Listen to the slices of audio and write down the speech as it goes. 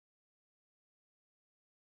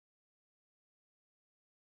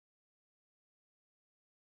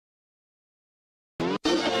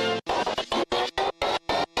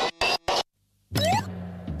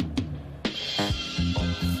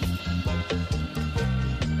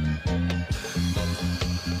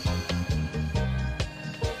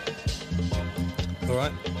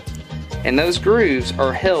Alright. And those grooves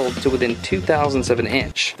are held to within 0.02 of an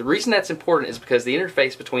inch. The reason that's important is because the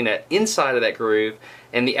interface between that inside of that groove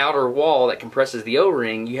and the outer wall that compresses the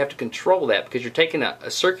O-ring, you have to control that because you're taking a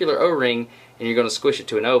circular O-ring and you're going to squish it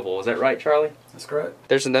to an oval. Is that right, Charlie? That's correct.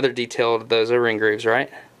 There's another detail to those O-ring grooves, right?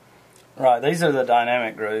 Right, these are the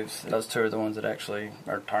dynamic grooves. Those two are the ones that actually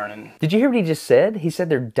are turning. Did you hear what he just said? He said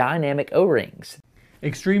they're dynamic O-rings.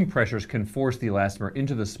 Extreme pressures can force the elastomer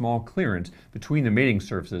into the small clearance between the mating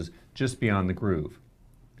surfaces just beyond the groove.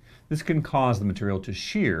 This can cause the material to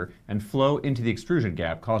shear and flow into the extrusion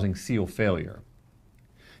gap, causing seal failure.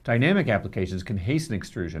 Dynamic applications can hasten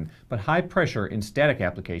extrusion, but high pressure in static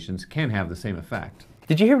applications can have the same effect.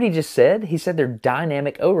 Did you hear what he just said? He said they're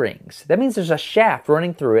dynamic O-rings. That means there's a shaft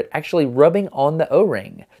running through it, actually rubbing on the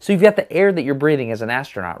O-ring. So you've got the air that you're breathing as an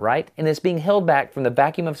astronaut, right? And it's being held back from the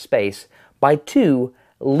vacuum of space by two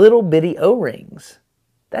little bitty O-rings.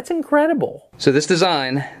 That's incredible. So this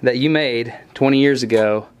design that you made 20 years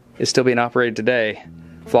ago is still being operated today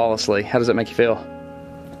flawlessly. How does that make you feel?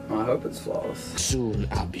 I hope it's flawless. Soon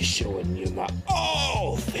I'll be showing you my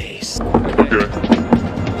face. Okay.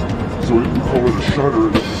 So we call it a shutter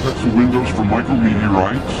that protects the windows from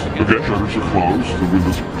micrometeorites. Okay. The shutters are closed, the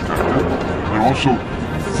windows are protected. And also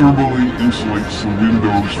thermally insulates the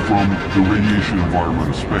windows from the radiation environment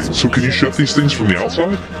of space. So can you shut these things from the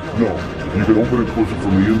outside? No, you can open and close it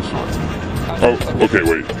from the inside. Oh, okay,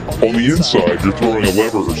 wait. On the inside, you're throwing a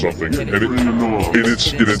lever or something, and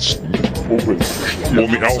it's open. On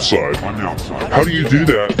the outside. On the outside. How do you do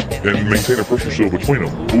that and maintain a pressure seal between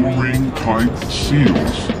them? O-ring type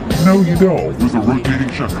seals. No, you don't. With a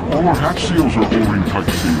rotating shutter. All our hatch seals are O-ring type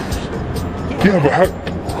seals. Yeah, but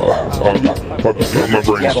how? My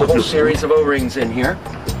brain's You have a whole series of O-rings in here,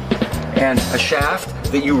 and a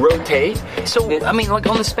shaft that you rotate. So, I mean, like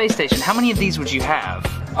on the space station, how many of these would you have?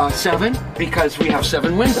 7, because we have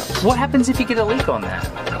 7 windows. What happens if you get a leak on that?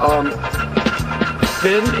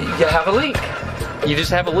 Then you have a leak. You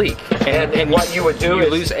just have a leak. And what you would do is...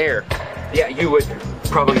 lose air. Yeah, you would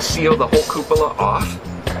probably seal the whole cupola off.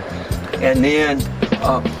 And then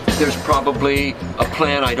there's probably a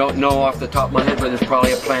plan, I don't know off the top of my head, but there's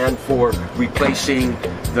probably a plan for replacing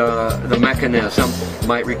the mechanism.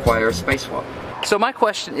 Might require a space swap. So my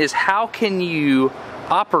question is, how can you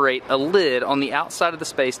operate a lid on the outside of the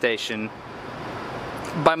space station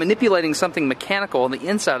by manipulating something mechanical on the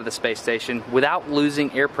inside of the space station without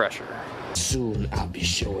losing air pressure? Soon I'll be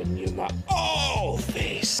showing you my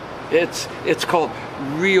face. It's called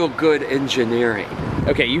real good engineering.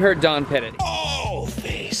 Okay, you heard Don Petit.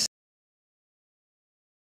 Face.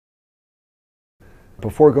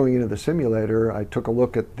 Before going into the simulator, I took a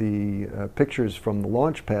look at the pictures from the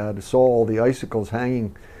launch pad, saw all the icicles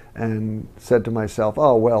hanging, and said to myself,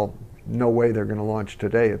 oh well, no way they're going to launch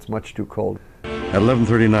today, it's much too cold. At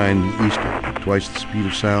 11:39 Eastern, twice the speed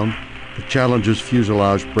of sound, the Challenger's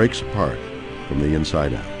fuselage breaks apart from the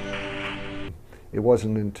inside out. It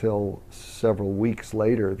wasn't until several weeks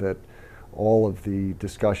later that all of the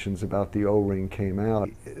discussions about the O-ring came out.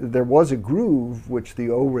 There was a groove which the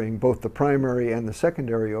O-ring, both the primary and the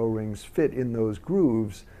secondary O-rings, fit in those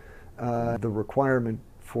grooves. The requirement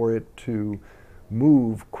for it to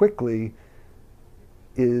move quickly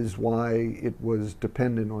is why it was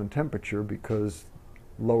dependent on temperature, because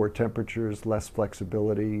lower temperatures, less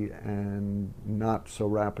flexibility, and not so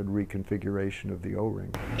rapid reconfiguration of the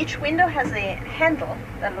O-ring. Each window has a handle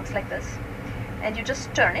that looks like this, and you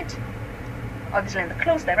just turn it, obviously in the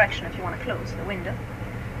closed direction if you want to close the window.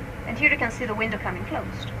 And here you can see the window coming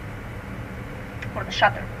closed, or the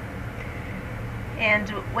shutter. And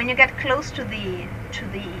when you get close to the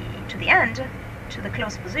end, to the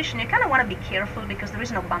closed position, you kind of want to be careful because there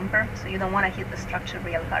is no bumper, so you don't want to hit the structure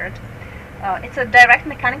real hard. It's a direct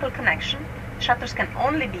mechanical connection. Shutters can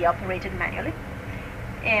only be operated manually.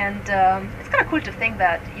 And it's kind of cool to think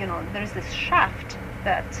that, you know, there is this shaft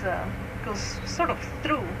that goes sort of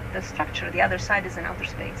through the structure. The other side is in outer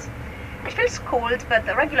space. It feels cold, but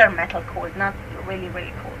the regular metal cold, not really,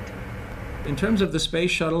 really cold. In terms of the space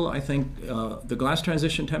shuttle, I think the glass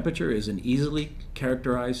transition temperature is an easily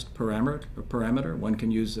characterized parameter. One can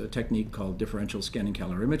use a technique called differential scanning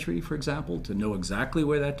calorimetry, for example, to know exactly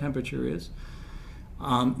where that temperature is.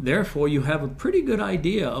 Therefore, you have a pretty good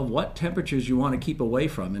idea of what temperatures you want to keep away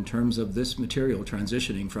from in terms of this material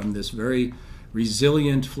transitioning from this very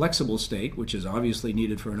resilient, flexible state, which is obviously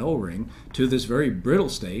needed for an O-ring, to this very brittle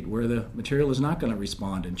state where the material is not going to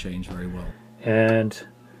respond and change very well. And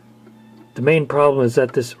the main problem is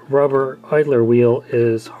that this rubber idler wheel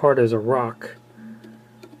is hard as a rock.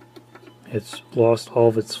 It's lost all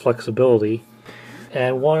of its flexibility.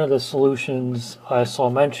 And one of the solutions I saw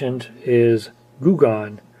mentioned is Goo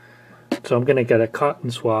Gone. So I'm going to get a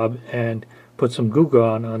cotton swab and put some Goo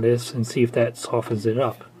Gone on this and see if that softens it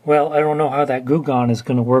up. Well, I don't know how that Goo Gone is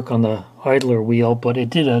going to work on the idler wheel, but it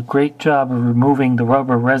did a great job of removing the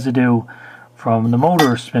rubber residue from the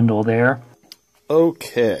motor spindle there.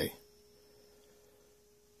 Okay.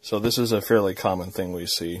 So this is a fairly common thing we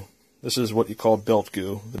see. This is what you call belt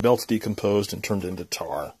goo. The belt's decomposed and turned into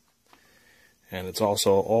tar. And it's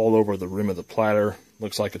also all over the rim of the platter.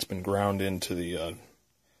 Looks like it's been ground into the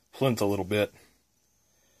plinth a little bit.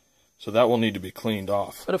 So that will need to be cleaned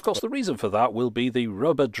off. And of course the reason for that will be the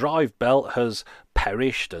rubber drive belt has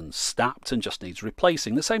perished and snapped and just needs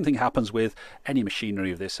replacing. The same thing happens with any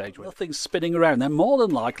machinery of this age. When nothing's spinning around, then more than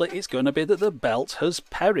likely it's going to be that the belt has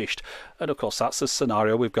perished. And of course that's the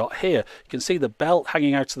scenario we've got here. You can see the belt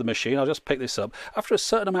hanging out of the machine. I'll just pick this up. After a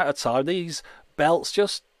certain amount of time, these belts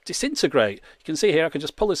just disintegrate. You can see here I can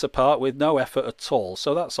just pull this apart with no effort at all.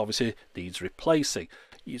 So that's obviously needs replacing.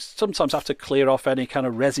 You sometimes have to clear off any kind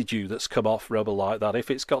of residue that's come off rubber like that.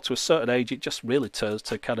 If it's got to a certain age, it just really turns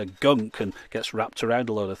to kind of gunk and gets wrapped around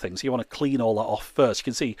a load of things. You want to clean all that off first. You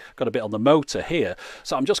can see I've got a bit on the motor here.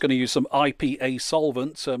 So I'm just going to use some IPA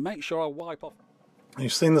solvent to make sure I wipe off.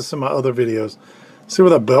 You've seen this in my other videos. See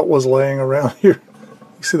where that belt was laying around here?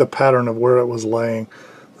 You see the pattern of where it was laying.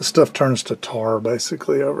 The stuff turns to tar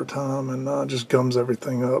basically over time and just gums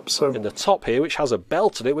everything up. So in the top here, which has a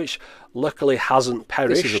belt in it, which luckily hasn't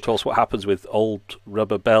perished. This is of course what happens with old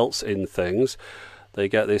rubber belts in things. They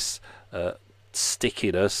get this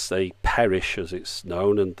stickiness, they perish as it's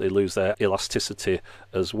known, and they lose their elasticity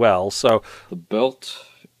as well. So the belt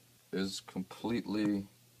is completely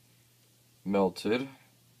melted.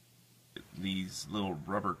 These little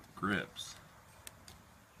rubber grips,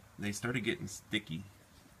 they started getting sticky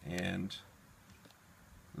and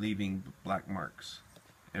leaving black marks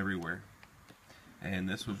everywhere, and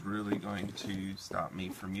this was really going to stop me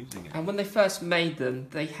from using it. And when they first made them,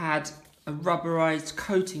 they had a rubberized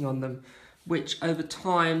coating on them, which over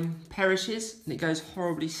time perishes and it goes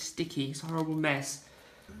horribly sticky. It's a horrible mess.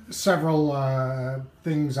 Several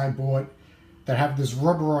things I bought that have this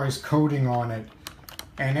rubberized coating on it,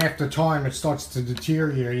 and after time it starts to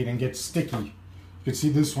deteriorate and get sticky. You can see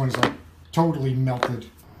this one's like totally melted.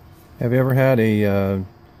 Have you ever had a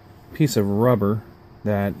piece of rubber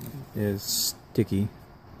that is sticky,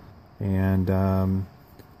 and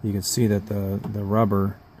you can see that the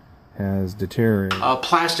rubber has deteriorated?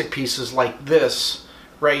 Plastic pieces like this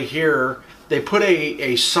right here, they put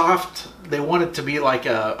a soft, they want it to be like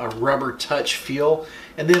a rubber touch feel,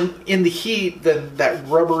 and then in the heat, then that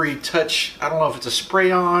rubbery touch, I don't know if it's a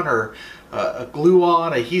spray-on or a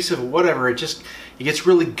glue-on, adhesive, whatever, it gets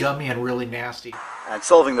really gummy and really nasty. And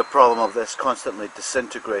solving the problem of this constantly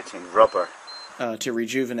disintegrating rubber. To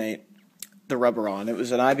rejuvenate the rubber on. It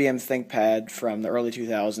was an IBM ThinkPad from the early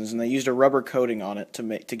 2000s, and they used a rubber coating on it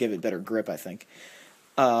to give it better grip, I think.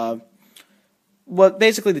 What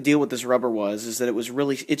basically the deal with this rubber was is that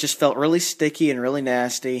it just felt really sticky and really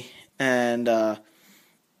nasty, and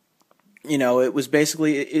you know, it was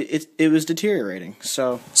basically it was deteriorating.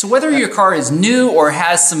 So whether your car is new or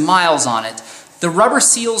has some miles on it, the rubber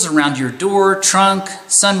seals around your door, trunk,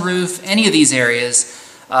 sunroof, any of these areas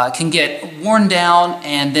can get worn down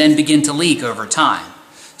and then begin to leak over time.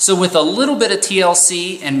 So with a little bit of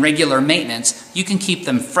TLC and regular maintenance, you can keep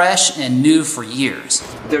them fresh and new for years.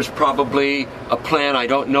 There's probably a plan, I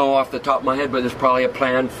don't know off the top of my head, but there's probably a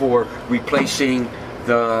plan for replacing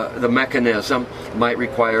the mechanism. It might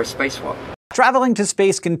require a spacewalk. Traveling to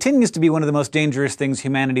space continues to be one of the most dangerous things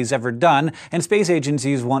humanity's ever done, and space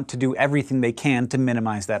agencies want to do everything they can to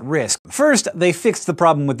minimize that risk. First, they fixed the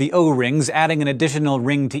problem with the O-rings, adding an additional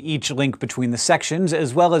ring to each link between the sections,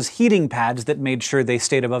 as well as heating pads that made sure they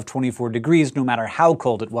stayed above 24 degrees no matter how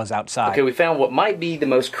cold it was outside. Okay, we found what might be the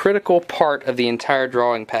most critical part of the entire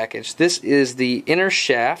drawing package. This is the inner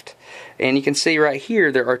shaft. And you can see right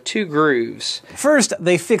here there are two grooves. First,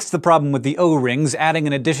 they fixed the problem with the O-rings, adding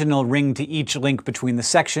an additional ring to each link between the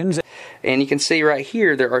sections. And you can see right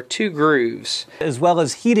here there are two grooves. As well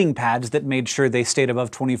as heating pads that made sure they stayed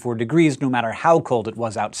above 24 degrees no matter how cold it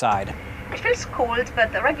was outside. It feels cold,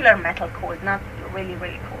 but the regular metal cold, not really,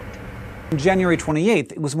 really cold. On January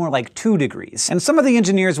 28th, it was more like 2 degrees. And some of the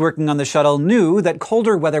engineers working on the shuttle knew that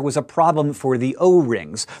colder weather was a problem for the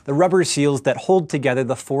O-rings, the rubber seals that hold together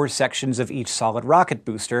the 4 sections of each solid rocket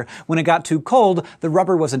booster. When it got too cold, the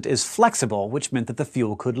rubber wasn't as flexible, which meant that the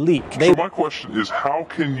fuel could leak. So my question is, how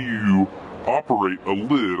can you operate a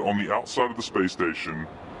lid on the outside of the space station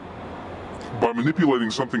by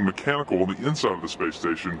manipulating something mechanical on the inside of the space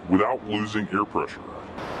station without losing air pressure?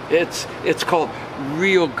 It's called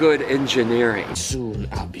real good engineering. Soon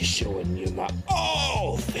I'll be showing you my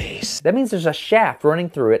face. That means there's a shaft running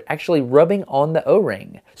through it, actually rubbing on the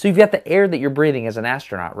O-ring. So you've got the air that you're breathing as an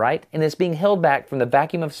astronaut, right? And it's being held back from the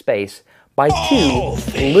vacuum of space by two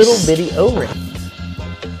little bitty O-rings.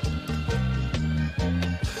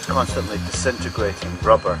 Constantly disintegrating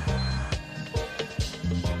rubber.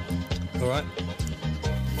 All right.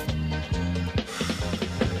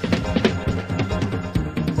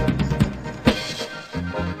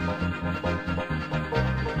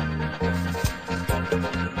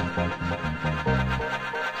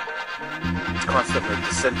 Constantly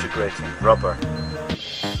disintegrating rubber.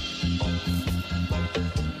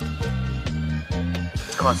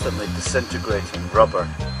 Constantly disintegrating rubber.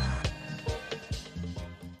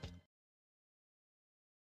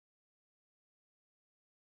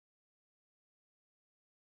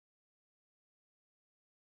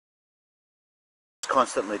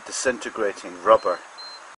 Constantly disintegrating rubber.